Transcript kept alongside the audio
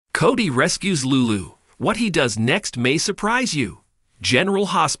Cody rescues Lulu. What he does next may surprise you. General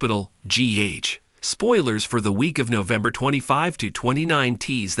Hospital, GH. Spoilers for the week of November 25 to 29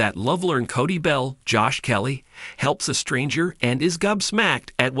 tease that Lovelorn Cody Bell, Josh Kelly, helps a stranger and is gobsmacked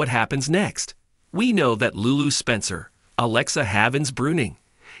at what happens next. We know that Lulu Spencer, Alexa Havens-Bruning,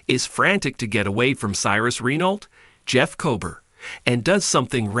 is frantic to get away from Cyrus Renault, Jeff Kober, and does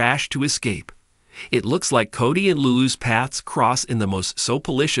something rash to escape. It looks like Cody and Lulu's paths cross in the most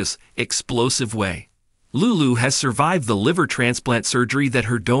so-policious, explosive way. Lulu has survived the liver transplant surgery that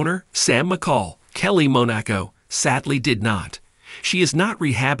her donor, Sam McCall, Kelly Monaco, sadly did not. She is not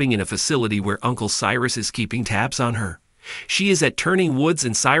rehabbing in a facility where Uncle Cyrus is keeping tabs on her. She is at Turning Woods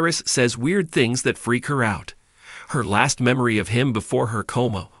and Cyrus says weird things that freak her out. Her last memory of him before her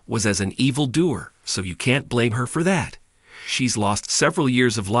coma was as an evildoer, so you can't blame her for that. She's lost several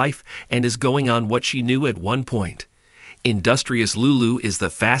years of life and is going on what she knew at one point. Industrious Lulu is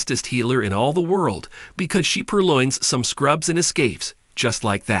the fastest healer in all the world because she purloins some scrubs and escapes, just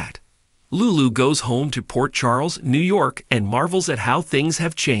like that. Lulu goes home to Port Charles, New York, and marvels at how things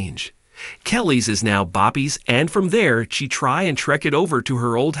have changed. Kelly's is now Bobby's, and from there she try and trek it over to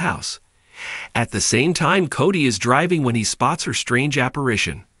her old house. At the same time, Cody is driving when he spots her strange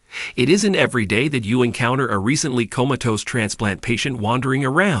apparition. It isn't every day that you encounter a recently comatose transplant patient wandering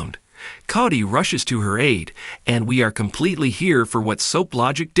around. Cody rushes to her aid, and we are completely here for what soap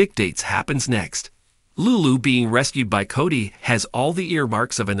logic dictates happens next. Lulu being rescued by Cody has all the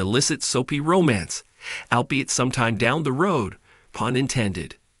earmarks of an illicit soapy romance, albeit sometime down the road, pun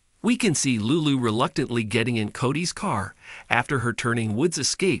intended. We can see Lulu reluctantly getting in Cody's car after her Turning Woods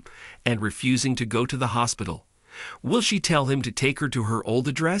escape and refusing to go to the hospital. Will she tell him to take her to her old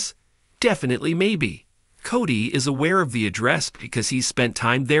address? Definitely maybe. Cody is aware of the address because he's spent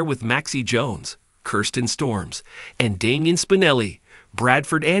time there with Maxie Jones, Kirsten Storms, and Damien Spinelli,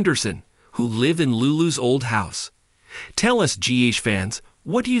 Bradford Anderson, who live in Lulu's old house. Tell us, GH fans,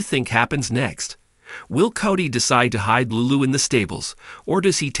 what do you think happens next? Will Cody decide to hide Lulu in the stables, or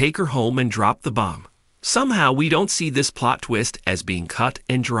does he take her home and drop the bomb? Somehow we don't see this plot twist as being cut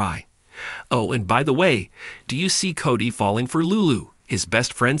and dry. Oh, and by the way, do you see Cody falling for Lulu, his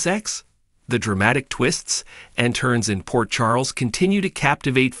best friend's ex? The dramatic twists and turns in Port Charles continue to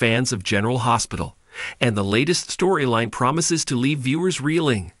captivate fans of General Hospital, and the latest storyline promises to leave viewers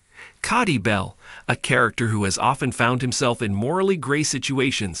reeling. Cody Bell, a character who has often found himself in morally gray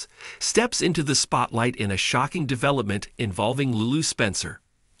situations, steps into the spotlight in a shocking development involving Lulu Spencer.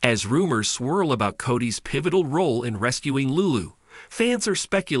 As rumors swirl about Cody's pivotal role in rescuing Lulu, fans are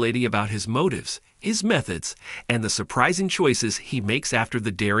speculating about his motives, his methods, and the surprising choices he makes after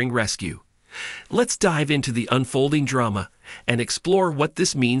the daring rescue. Let's dive into the unfolding drama and explore what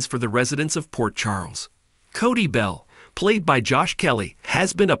this means for the residents of Port Charles. Cody Bell, played by Josh Kelly,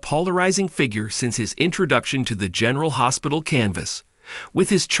 has been a polarizing figure since his introduction to the General Hospital canvas. With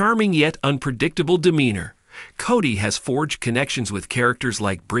his charming yet unpredictable demeanor, Cody has forged connections with characters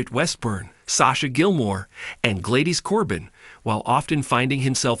like Britt Westburn, Sasha Gilmore, and Gladys Corbin, while often finding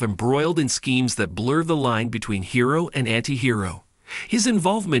himself embroiled in schemes that blur the line between hero and anti-hero. His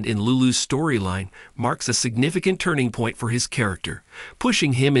involvement in Lulu's storyline marks a significant turning point for his character,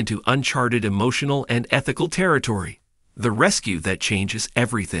 pushing him into uncharted emotional and ethical territory. The rescue that changes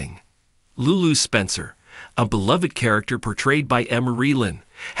everything. Lulu Spencer, a beloved character portrayed by Emma Reelin,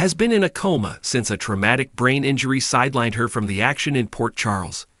 has been in a coma since a traumatic brain injury sidelined her from the action in Port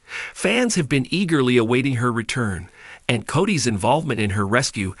Charles. Fans have been eagerly awaiting her return, and Cody's involvement in her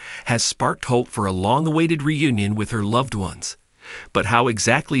rescue has sparked hope for a long-awaited reunion with her loved ones. But how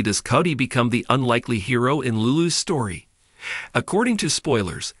exactly does Cody become the unlikely hero in Lulu's story? According to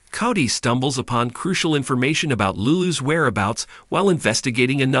spoilers, Cody stumbles upon crucial information about Lulu's whereabouts while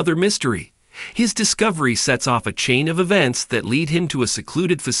investigating another mystery. His discovery sets off a chain of events that lead him to a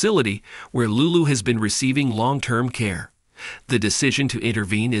secluded facility where Lulu has been receiving long-term care. The decision to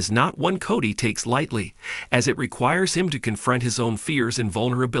intervene is not one Cody takes lightly, as it requires him to confront his own fears and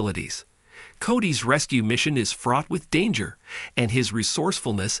vulnerabilities. Cody's rescue mission is fraught with danger, and his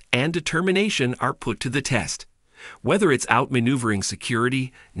resourcefulness and determination are put to the test. Whether it's outmaneuvering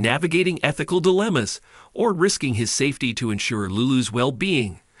security, navigating ethical dilemmas, or risking his safety to ensure Lulu's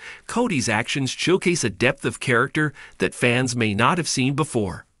well-being, Cody's actions showcase a depth of character that fans may not have seen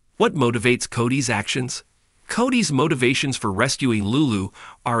before. What motivates Cody's actions? Cody's motivations for rescuing Lulu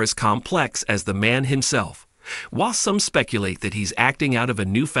are as complex as the man himself. While some speculate that he's acting out of a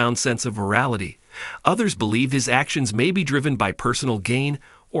newfound sense of morality, others believe his actions may be driven by personal gain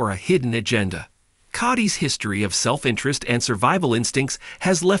or a hidden agenda. Cody's history of self-interest and survival instincts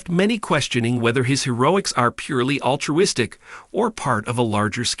has left many questioning whether his heroics are purely altruistic or part of a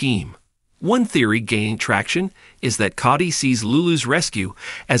larger scheme. One theory gaining traction is that Cody sees Lulu's rescue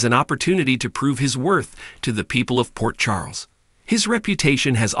as an opportunity to prove his worth to the people of Port Charles. His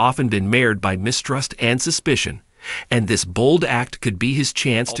reputation has often been marred by mistrust and suspicion, and this bold act could be his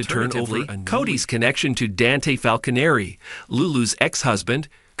chance to turn over. Cody's connection to Dante Falconeri, Lulu's ex-husband,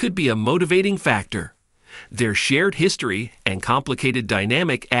 could be a motivating factor. Their shared history and complicated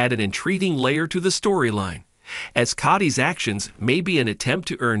dynamic add an intriguing layer to the storyline, as Cody's actions may be an attempt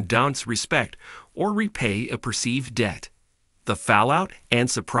to earn Dante's respect or repay a perceived debt. The fallout and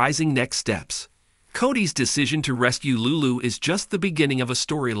surprising next steps. Cody's decision to rescue Lulu is just the beginning of a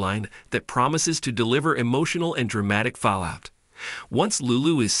storyline that promises to deliver emotional and dramatic fallout. Once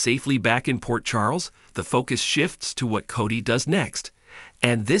Lulu is safely back in Port Charles, the focus shifts to what Cody does next.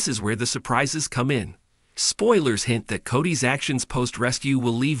 And this is where the surprises come in. Spoilers hint that Cody's actions post-rescue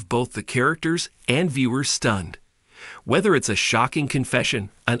will leave both the characters and viewers stunned. Whether it's a shocking confession,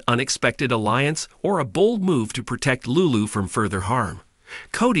 an unexpected alliance, or a bold move to protect Lulu from further harm,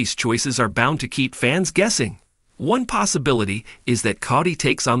 Cody's choices are bound to keep fans guessing. One possibility is that Cody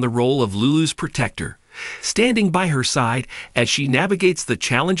takes on the role of Lulu's protector, standing by her side as she navigates the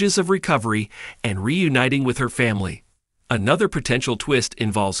challenges of recovery and reuniting with her family. Another potential twist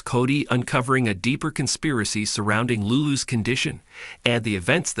involves Cody uncovering a deeper conspiracy surrounding Lulu's condition and the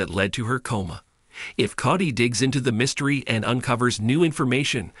events that led to her coma. If Cody digs into the mystery and uncovers new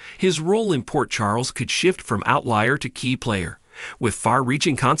information, his role in Port Charles could shift from outlier to key player, with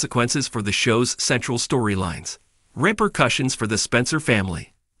far-reaching consequences for the show's central storylines. Repercussions for the Spencer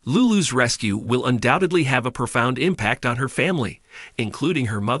family. Lulu's rescue will undoubtedly have a profound impact on her family, including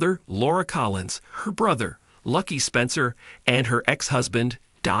her mother, Laura Collins, her brother, Lucky Spencer, and her ex-husband,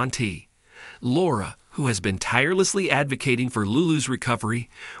 Dante. Laura, who has been tirelessly advocating for Lulu's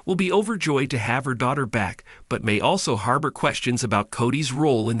recovery, will be overjoyed to have her daughter back, but may also harbor questions about Cody's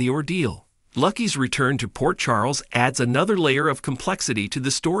role in the ordeal. Lucky's return to Port Charles adds another layer of complexity to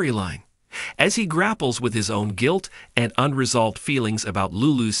the storyline, as he grapples with his own guilt and unresolved feelings about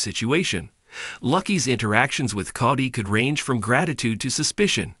Lulu's situation. Lucky's interactions with Cody could range from gratitude to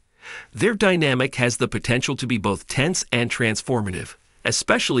suspicion. Their dynamic has the potential to be both tense and transformative,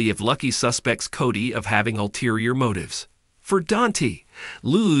 especially if Lucky suspects Cody of having ulterior motives. For Dante,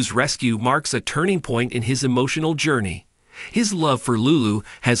 Lulu's rescue marks a turning point in his emotional journey. His love for Lulu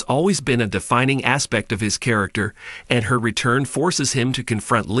has always been a defining aspect of his character, and her return forces him to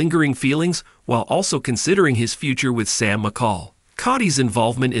confront lingering feelings while also considering his future with Sam McCall. Cody's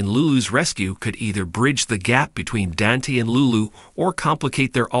involvement in Lulu's rescue could either bridge the gap between Dante and Lulu or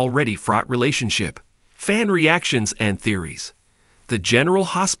complicate their already fraught relationship. Fan reactions and theories. The General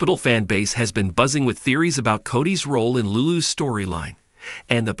Hospital fan base has been buzzing with theories about Cody's role in Lulu's storyline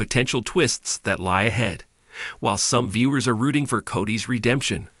and the potential twists that lie ahead. While some viewers are rooting for Cody's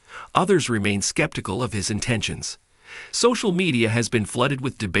redemption, others remain skeptical of his intentions. Social media has been flooded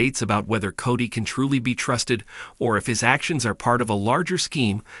with debates about whether Cody can truly be trusted or if his actions are part of a larger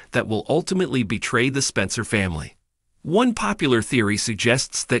scheme that will ultimately betray the Spencer family. One popular theory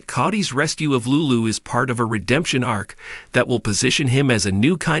suggests that Cody's rescue of Lulu is part of a redemption arc that will position him as a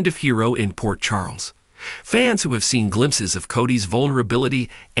new kind of hero in Port Charles. Fans who have seen glimpses of Cody's vulnerability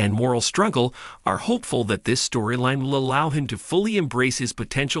and moral struggle are hopeful that this storyline will allow him to fully embrace his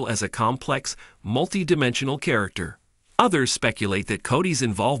potential as a complex, multi-dimensional character. Others speculate that Cody's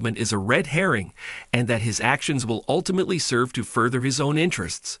involvement is a red herring and that his actions will ultimately serve to further his own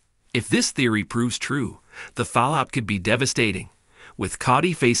interests. If this theory proves true, the fallout could be devastating, with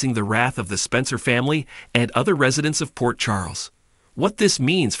Cody facing the wrath of the Spencer family and other residents of Port Charles. What this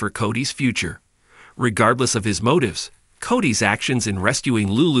means for Cody's future. Regardless of his motives, Cody's actions in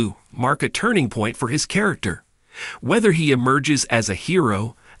rescuing Lulu mark a turning point for his character. Whether he emerges as a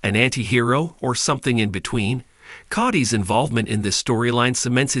hero, an anti-hero, or something in between, Cody's involvement in this storyline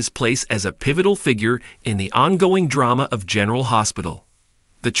cements his place as a pivotal figure in the ongoing drama of General Hospital.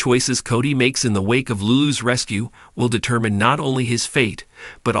 The choices Cody makes in the wake of Lulu's rescue will determine not only his fate,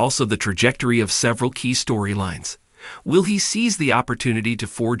 but also the trajectory of several key storylines. Will he seize the opportunity to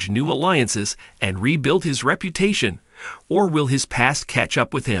forge new alliances and rebuild his reputation, or will his past catch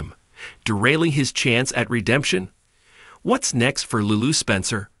up with him, derailing his chance at redemption? What's next for Lulu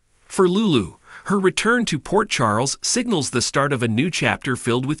Spencer? For Lulu, her return to Port Charles signals the start of a new chapter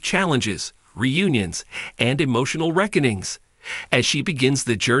filled with challenges, reunions, and emotional reckonings. As she begins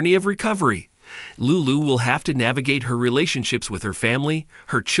the journey of recovery, Lulu will have to navigate her relationships with her family,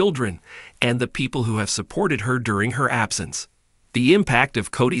 her children, and the people who have supported her during her absence. The impact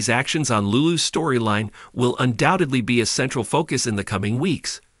of Cody's actions on Lulu's storyline will undoubtedly be a central focus in the coming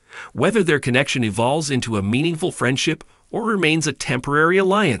weeks. Whether their connection evolves into a meaningful friendship or remains a temporary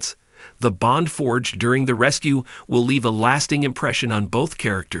alliance, the bond forged during the rescue will leave a lasting impression on both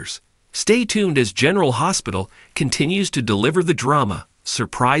characters. Stay tuned as General Hospital continues to deliver the drama,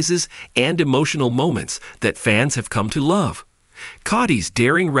 surprises, and emotional moments that fans have come to love. Cody's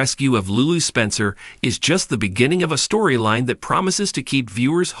daring rescue of Lulu Spencer is just the beginning of a storyline that promises to keep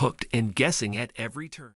viewers hooked and guessing at every turn.